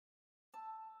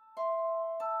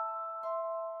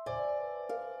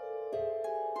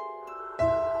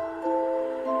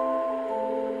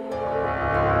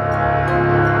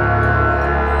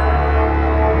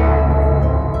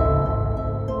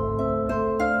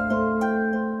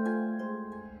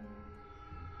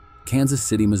Kansas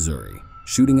City, Missouri,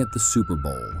 shooting at the Super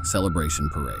Bowl celebration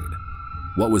parade.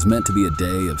 What was meant to be a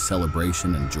day of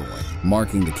celebration and joy,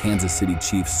 marking the Kansas City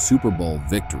Chiefs' Super Bowl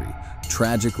victory,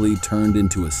 tragically turned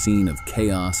into a scene of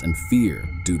chaos and fear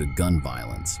due to gun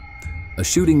violence. A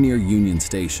shooting near Union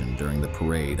Station during the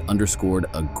parade underscored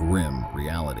a grim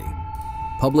reality.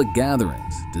 Public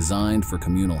gatherings, designed for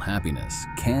communal happiness,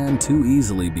 can too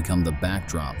easily become the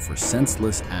backdrop for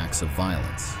senseless acts of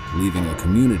violence, leaving a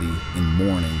community in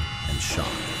mourning and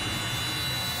shock.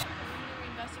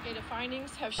 Investigative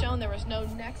findings have shown there was no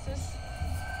nexus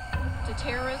to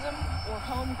terrorism or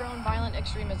homegrown violent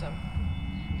extremism.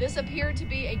 This appeared to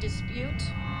be a dispute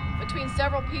between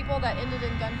several people that ended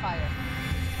in gunfire.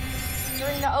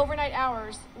 During the overnight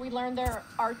hours, we learned there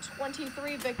are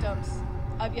 23 victims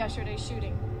of yesterday's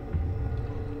shooting.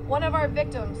 One of our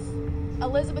victims,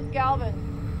 Elizabeth Galvin,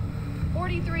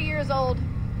 43 years old,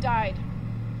 died.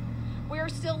 We are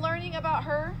still learning about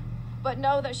her, but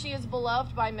know that she is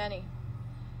beloved by many.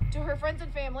 To her friends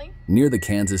and family. Near the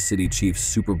Kansas City Chiefs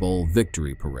Super Bowl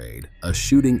victory parade, a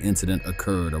shooting incident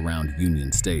occurred around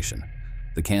Union Station.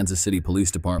 The Kansas City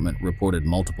Police Department reported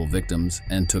multiple victims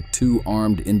and took 2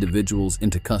 armed individuals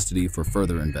into custody for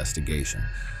further investigation.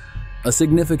 A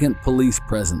significant police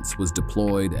presence was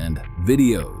deployed, and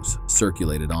videos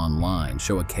circulated online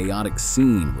show a chaotic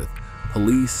scene with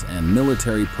police and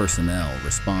military personnel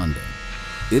responding.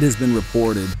 It has been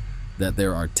reported that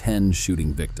there are 10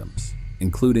 shooting victims,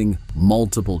 including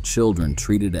multiple children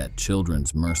treated at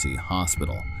Children's Mercy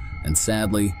Hospital, and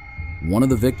sadly, one of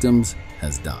the victims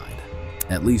has died.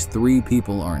 At least 3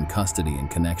 people are in custody in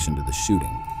connection to the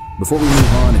shooting. Before we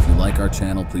move on, if you like our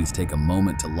channel, please take a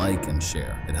moment to like and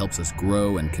share. It helps us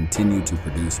grow and continue to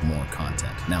produce more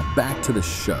content. Now back to the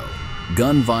show.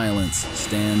 Gun violence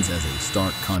stands as a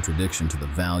stark contradiction to the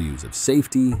values of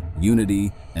safety,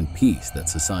 unity, and peace that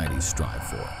societies strive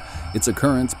for. Its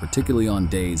occurrence, particularly on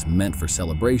days meant for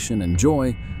celebration and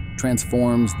joy,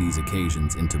 transforms these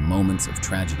occasions into moments of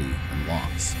tragedy and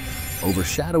loss,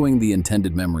 overshadowing the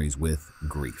intended memories with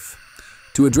grief.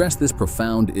 To address this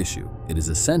profound issue, it is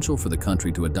essential for the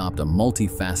country to adopt a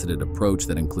multifaceted approach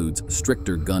that includes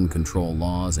stricter gun control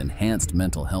laws, enhanced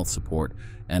mental health support,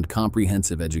 and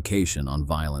comprehensive education on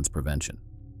violence prevention.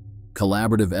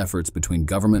 Collaborative efforts between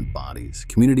government bodies,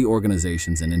 community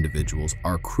organizations, and individuals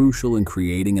are crucial in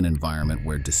creating an environment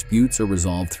where disputes are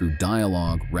resolved through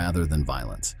dialogue rather than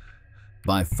violence.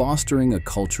 By fostering a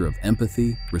culture of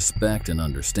empathy, respect, and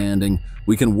understanding,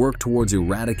 we can work towards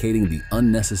eradicating the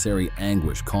unnecessary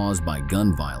anguish caused by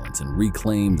gun violence and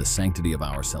reclaim the sanctity of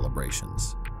our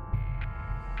celebrations.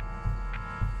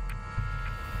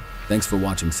 Thanks for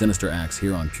watching Sinister Acts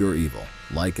here on Pure Evil.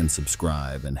 Like and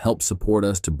subscribe and help support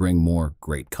us to bring more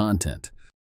great content.